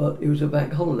 but it was a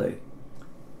bank holiday.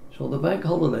 So on the bank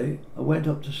holiday I went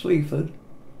up to Sleaford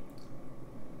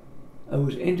and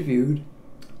was interviewed,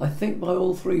 I think, by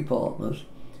all 3 partners,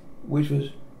 which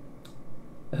was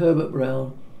Herbert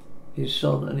Brown, his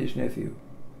son and his nephew.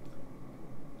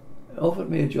 They offered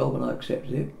me a job and I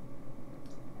accepted it.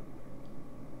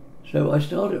 So I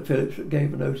started at Phillips but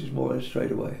gave a notice more or less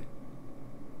straight away.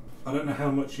 I don't know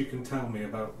how much you can tell me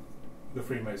about the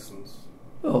Freemasons.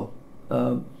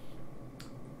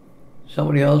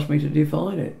 Somebody asked me to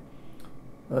define it.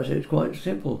 I said it's quite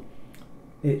simple.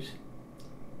 It's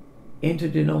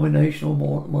interdenominational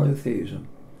monotheism.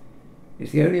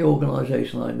 It's the only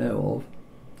organisation I know of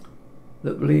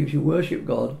that believes you worship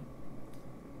God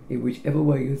in whichever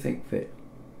way you think fit.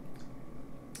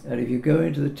 And if you go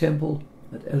into the temple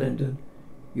at Ellendon,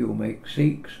 you will make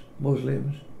Sikhs,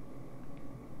 Muslims,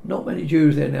 Not many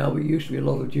Jews there now, but used to be a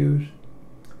lot of Jews.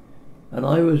 And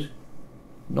I was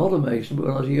not a Mason, but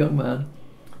when I was a young man,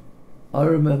 I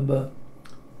remember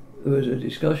there was a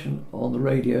discussion on the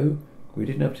radio. We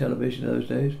didn't have television in those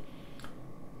days.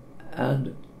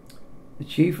 And the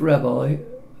chief rabbi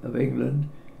of England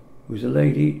was a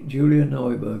lady, Julia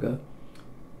Neuberger.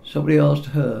 Somebody asked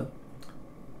her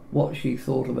what she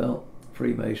thought about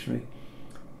Freemasonry.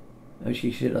 And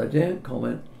she said, I daren't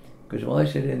comment, because if I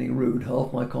said anything rude,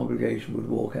 half my congregation would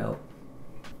walk out.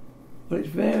 But it's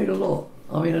varied a lot.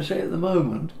 I mean, I say at the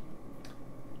moment,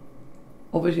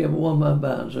 obviously I'm a one-man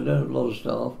band, so I don't have a lot of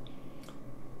staff.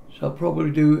 So I'll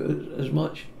probably do as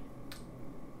much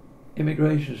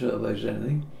immigration surveys as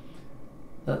anything.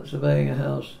 That's surveying a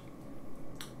house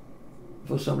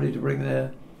for somebody to bring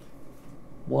their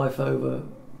wife over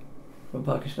from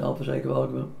Pakistan for sake of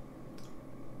argument.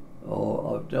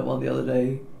 Or I've done one the other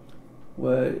day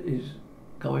where he's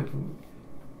coming from,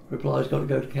 replies got to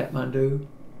go to Kathmandu.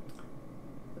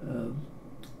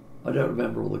 I don't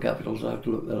remember all the capitals, I have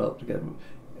to look that up to get them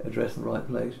addressed in the right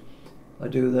place. I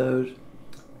do those.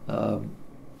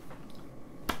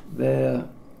 There's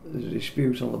a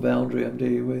dispute on the boundary I'm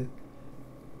dealing with.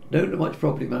 Don't do much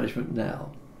property management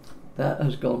now. That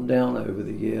has gone down over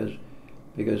the years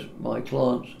because my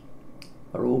clients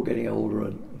are all getting older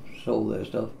and have sold their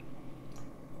stuff.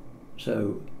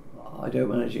 So I don't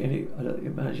manage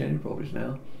any properties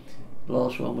now. The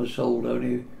last one was sold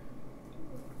only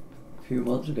a few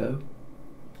months ago.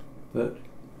 But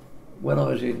when I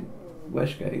was in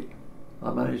Westgate,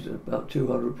 I managed about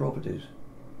 200 properties.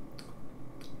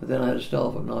 But then I had a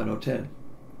staff of 9 or 10.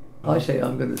 I say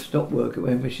I'm going to stop work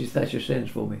when Mrs. Thatcher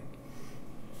sends for me.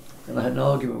 And I had an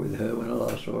argument with her when I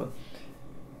last saw her.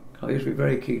 I used to be a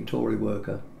very keen Tory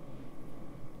worker.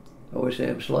 I always say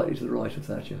I'm slightly to the right of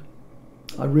Thatcher.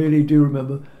 I really do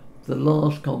remember the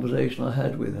last conversation I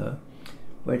had with her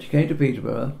when she came to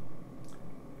Peterborough,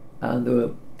 and there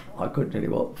were, I couldn't tell you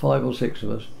what, 5 or 6 of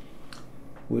us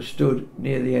were stood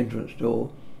near the entrance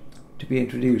door to be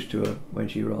introduced to her when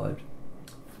she arrived.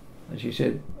 And she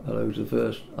said hello to the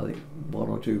first, I think, 1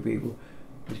 or 2 people.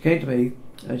 She came to me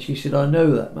and she said, I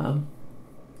know that man,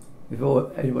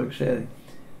 before anybody could say anything.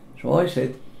 So I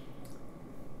said,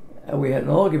 and we had an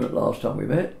argument last time we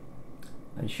met,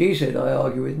 and she said, I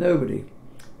argue with nobody,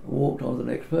 and walked on to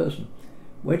the next person.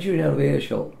 When she was out of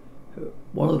earshot,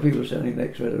 one of the people standing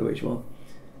next to her, I don't know which one,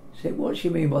 said, what does she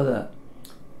mean by that?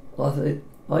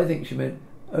 I think she meant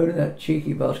only that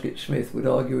cheeky basket Smith would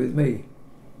argue with me.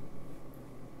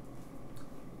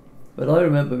 But I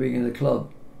remember being in the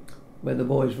club when the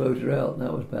boys voted her out, and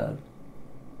that was bad.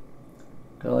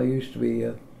 Because I used to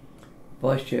be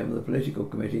vice chairman of the political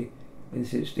committee in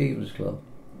St Stephen's Club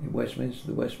in Westminster,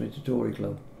 the Westminster Tory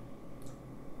Club.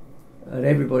 And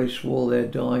everybody swore their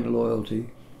dying loyalty.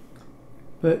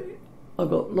 But I've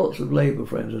got lots of Labour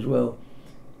friends as well.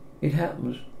 It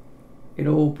happens in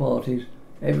all parties.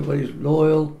 Everybody's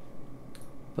loyal,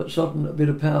 but suddenly a bit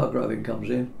of power grabbing comes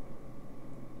in.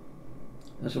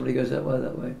 And somebody goes that way,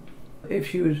 that way. If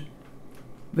she was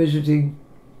visiting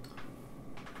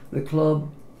the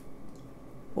club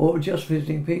or just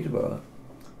visiting Peterborough,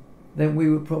 then we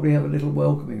would probably have a little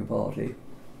welcoming party.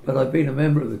 But I've been a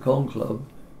member of the Con Club,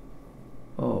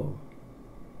 well,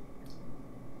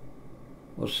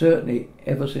 certainly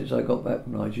ever since I got back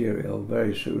from Nigeria, or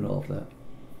very soon after that.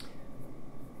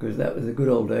 Because that was the good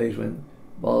old days when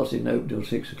bars didn't open till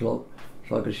 6 o'clock,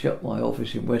 so I could shut my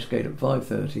office in Westgate at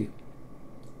 5:30,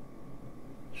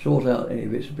 sort out any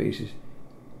bits and pieces.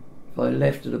 If I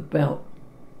left at about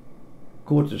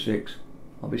 5:45,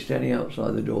 I'll be standing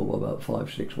outside the door by about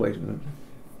 5, 6, wait a minute,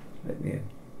 let me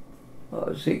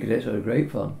in. Sea Cadets had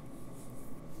great fun.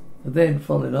 And then,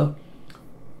 funnily enough,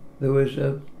 there was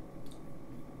a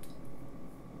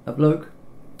bloke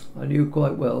I knew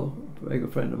quite well, a very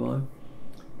good friend of mine.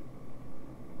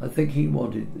 I think he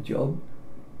wanted the job,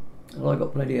 and I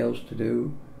got plenty else to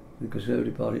do, the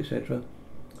Conservative Party, etc.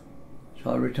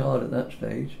 So I retired at that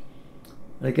stage,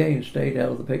 and again stayed out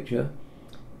of the picture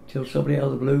till somebody out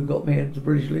of the blue got me into the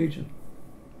British Legion.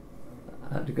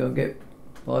 I had to go and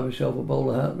buy myself a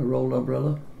bowler hat and a rolled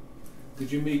umbrella.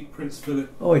 Did you meet Prince Philip?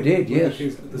 Oh, I did, yes.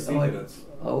 The Sea Cadets?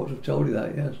 I ought to have told you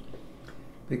that, yes.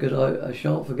 Because I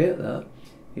shan't forget that.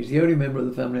 He's the only member of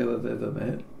the family I've ever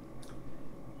met.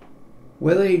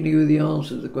 Whether he knew the answer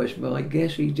to the question, but I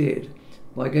guess he did.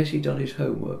 I guess he'd done his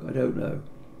homework, I don't know.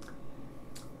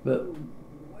 But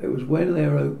it was when they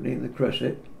were opening the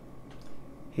Cresset,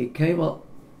 he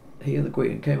and the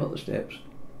Queen came up the steps.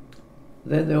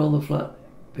 Then they're on the flat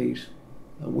piece,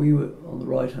 and we were on the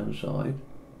right-hand side,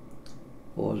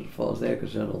 or as far as they're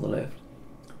concerned, on the left.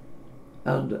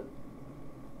 And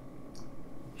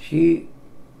she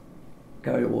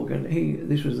carried on walking.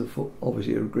 This was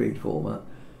obviously a agreed format,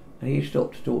 and he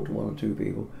stopped to talk to one or two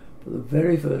people. But the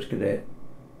very first cadet,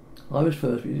 I was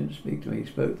first, but he didn't speak to me. He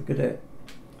spoke to the cadet,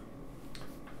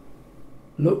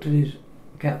 looked at his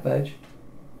cap badge,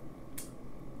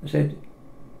 and said,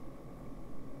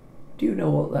 "Do you know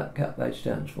what that cap badge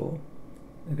stands for?"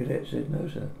 The cadet said, "No,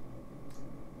 sir."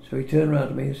 So he turned around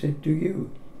to me and said, "Do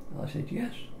you?" I said,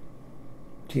 "Yes.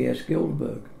 T.S.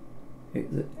 Gildenberg,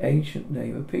 the ancient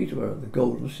name of Peterborough, the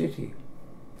Golden City."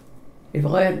 If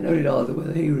I hadn't known it either,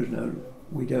 whether he would have known,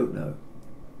 we don't know.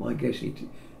 My guess he'd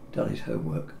done his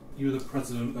homework. You were the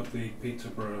president of the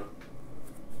Peterborough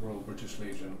Royal British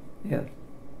Legion. Yeah.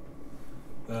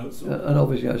 And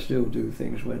obviously I still do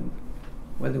things when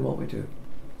they want me to.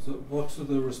 So what are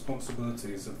the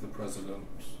responsibilities of the president?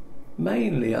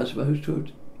 Mainly, I suppose, to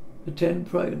attend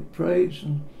parades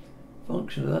and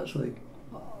functions and that sort of thing.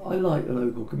 I like the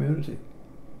local community,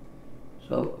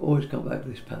 so I've always come back to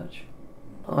this patch.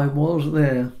 I was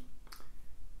there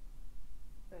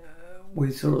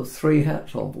with sort of three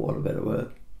hats on, for want of a better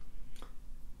word.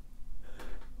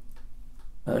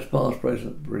 As past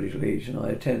president of the British Legion, I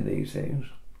attend these things,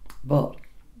 but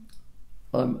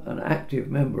I'm an active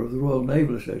member of the Royal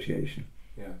Naval Association.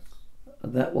 Yes.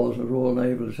 And that was a Royal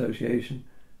Naval Association,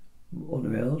 one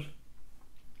of ours.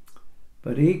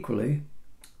 But equally,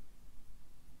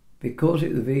 because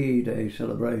it's the VE Day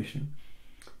celebration,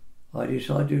 I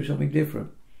decided to do something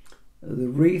different. The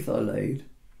wreath I laid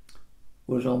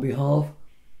was on behalf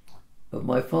of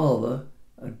my father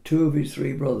and two of his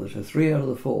three brothers, so 3 out of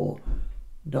the 4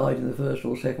 died in the First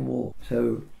or Second War.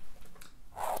 So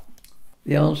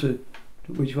the answer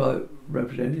to which I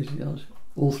represent is the answer,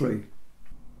 all 3.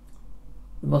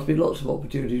 There must be lots of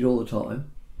opportunities all the time,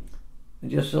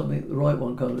 and just something, the right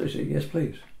one comes, they say, yes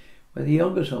please. When the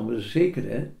younger son was a Sea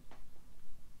Cadet,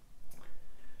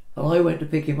 and I went to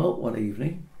pick him up one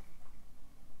evening,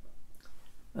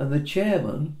 and the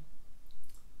chairman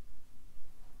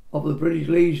of the British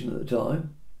Legion at the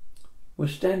time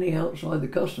was standing outside the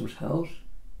customs house,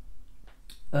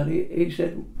 and he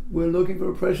said, "We're looking for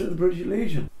a president of the British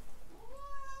Legion."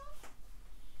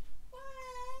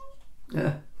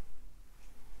 Yeah.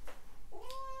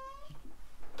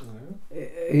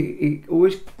 He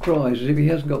always cries as if he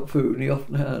hasn't got food, and he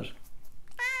often has.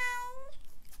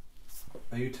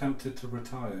 Are you tempted to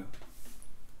retire?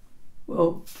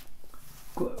 Well,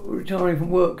 retiring from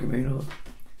work, you mean?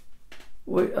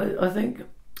 I think,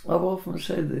 I've often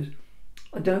said this,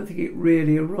 I don't think it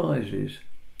really arises.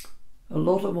 A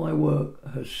lot of my work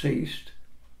has ceased.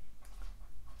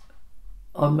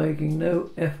 I'm making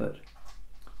no effort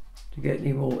to get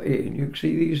any more in. You can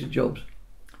see these are jobs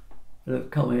that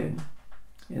have come in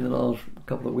the last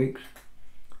couple of weeks.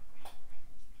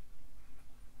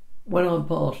 When I'm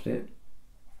past it,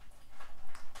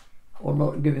 or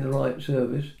not giving the right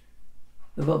service,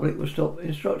 the public will stop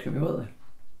instructing me, won't they?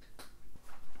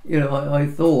 You know,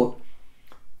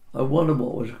 I wondered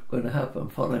what was going to happen,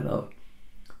 fun enough,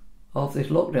 after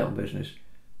this lockdown business,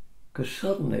 because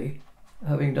suddenly,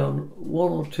 having done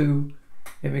 1 or 2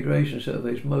 immigration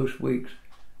surveys most weeks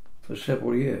for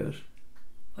several years,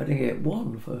 I didn't get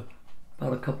one for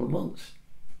about a couple of months.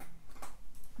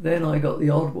 Then I got the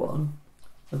odd one,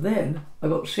 and then I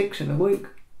got 6 in a week.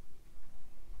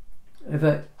 In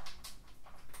fact,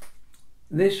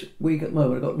 this week at the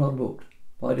moment I got none booked,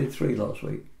 but I did 3 last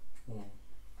week.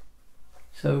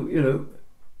 So, you know,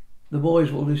 the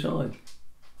boys will decide.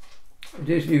 It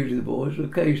is usually the boys, but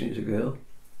occasionally it's a girl.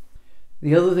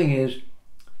 The other thing is,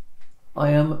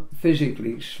 I am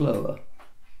physically slower.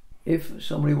 If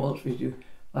somebody wants me to,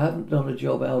 I haven't done a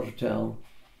job out of town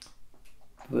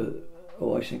for,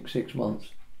 I think 6 months.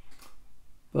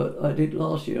 But I did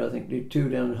last year, I think, did 2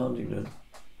 down in Huntingdon.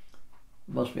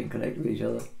 Must have been connected with each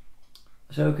other.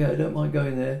 I said, okay, I don't mind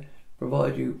going there,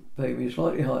 provided you pay me a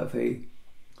slightly higher fee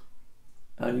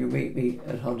and you meet me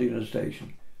at Huntingdon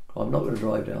Station. I'm not going to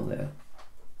drive down there.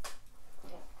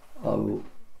 I will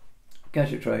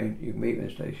catch a train, you can meet me at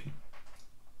the station.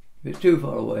 If it's too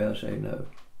far away, I say no.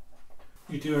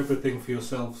 You do everything for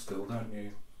yourself still, don't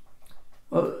you?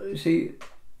 Well, you see,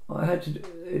 I had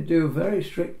to do a very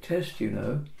strict test, you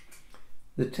know.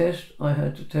 The test I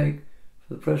had to take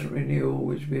for the present renewal,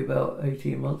 which would be about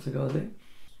 18 months ago, I think,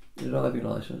 the driving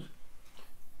licence.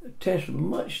 The test was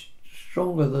much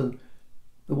stronger than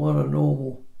the one on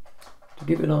normal. To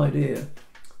give you an idea,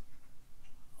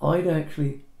 I'd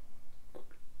actually,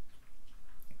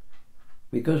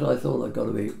 because I thought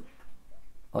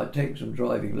I'd take some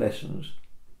driving lessons,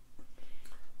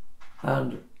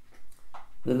 and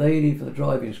the lady from the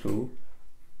driving school,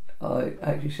 I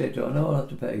actually said to her, I know I'll have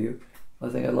to pay you, I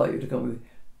think I'd like you to come with me.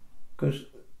 because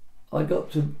I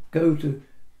got to go to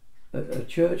a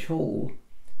church hall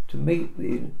to meet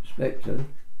the inspector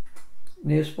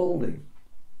near Spalding.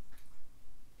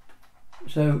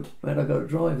 So when I got to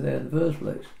drive there in the first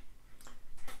place,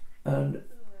 and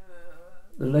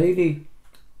the lady,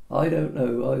 I don't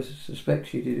know, I suspect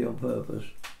she did it on purpose.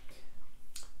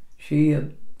 She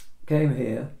came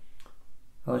here.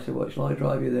 I said, "What, shall I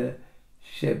drive you there?"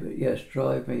 She said, "But yes,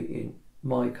 drive me in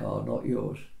my car, not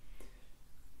yours."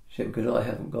 She said, "Because I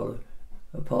haven't got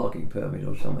a parking permit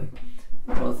or something."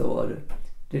 And I thought, I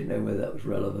didn't know whether that was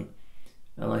relevant.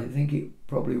 And I think it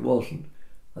probably wasn't.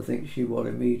 I think she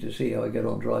wanted me to see how I get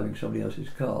on driving somebody else's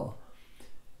car.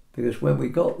 Because when we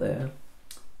got there,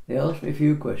 they asked me a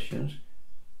few questions.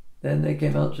 Then they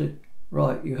came out and said,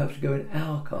 "Right, you have to go in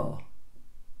our car."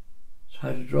 So I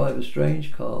had to drive a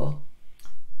strange car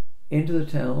into the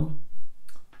town,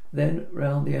 then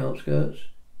round the outskirts,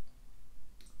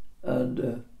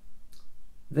 and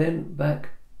then back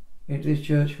into this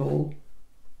church hall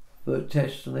for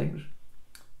tests and things.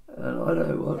 And I don't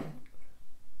know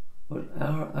what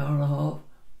hour and a half,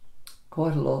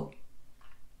 quite a lot.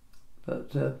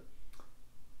 But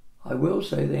I will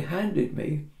say they handed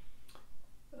me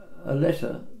a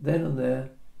letter then and there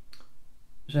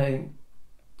saying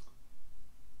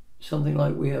something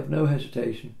like, "We have no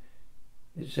hesitation."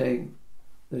 It's saying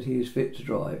that he is fit to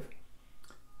drive.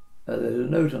 There's a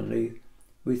note underneath,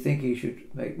 "We think he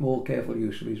should make more careful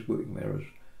use of his wing mirrors."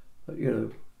 But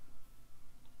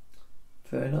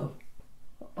fair enough.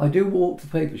 I do walk the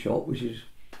paper shop, which is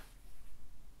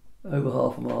over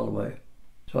half a mile away.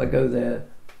 So I go there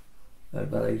at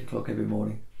about 8 o'clock every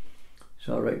morning.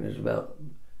 So I reckon it's about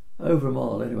over a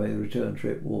mile anyway, the return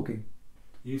trip walking.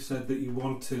 You said that you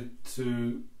wanted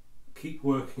to keep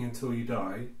working until you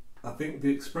die. I think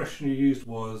the expression you used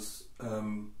was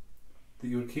that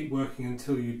you would keep working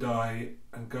until you die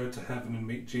and go to heaven and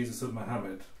meet Jesus and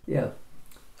Muhammad. Yeah.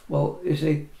 Well, you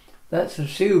see, that's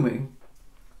assuming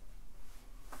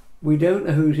we don't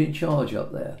know who's in charge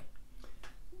up there.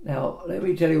 Now, let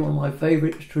me tell you one of my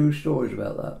favourite true stories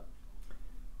about that.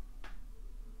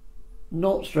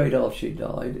 Not straight after she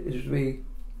died, it was to be,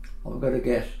 I'm going to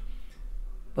guess,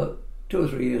 but 2 or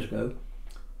 3 years ago.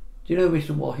 Do you know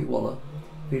Mr. Whitehall?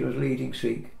 He was leading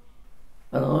Sikh.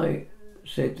 And I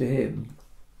said to him,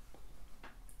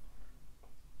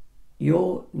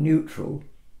 "You're neutral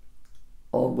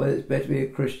on whether it's better to be a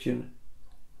Christian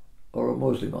or a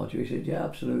Muslim, aren't you?" He said, "Yeah,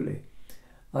 absolutely."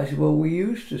 I said, "Well, we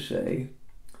used to say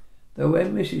that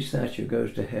when Mrs. Thatcher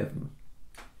goes to heaven,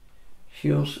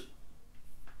 she'll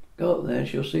go up there and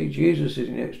she'll see Jesus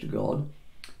sitting next to God,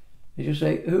 and she'll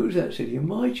say, 'Who's that sitting in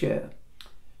my chair?'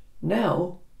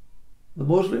 Now, the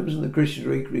Muslims and the Christians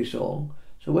are equally strong,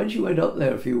 so when she went up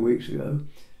there a few weeks ago,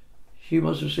 she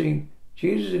must have seen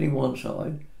Jesus sitting one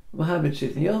side, Muhammad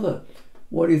sitting the other.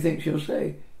 What do you think she'll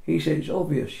say?" He said, "It's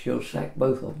obvious, she'll sack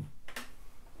both of them."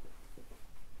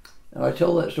 And I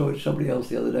told that story to somebody else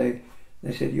the other day.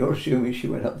 They said, "You're assuming she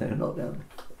went up there and not down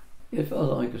there." As far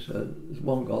as I'm concerned, there's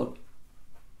one God.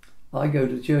 I go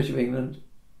to the Church of England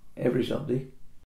every Sunday.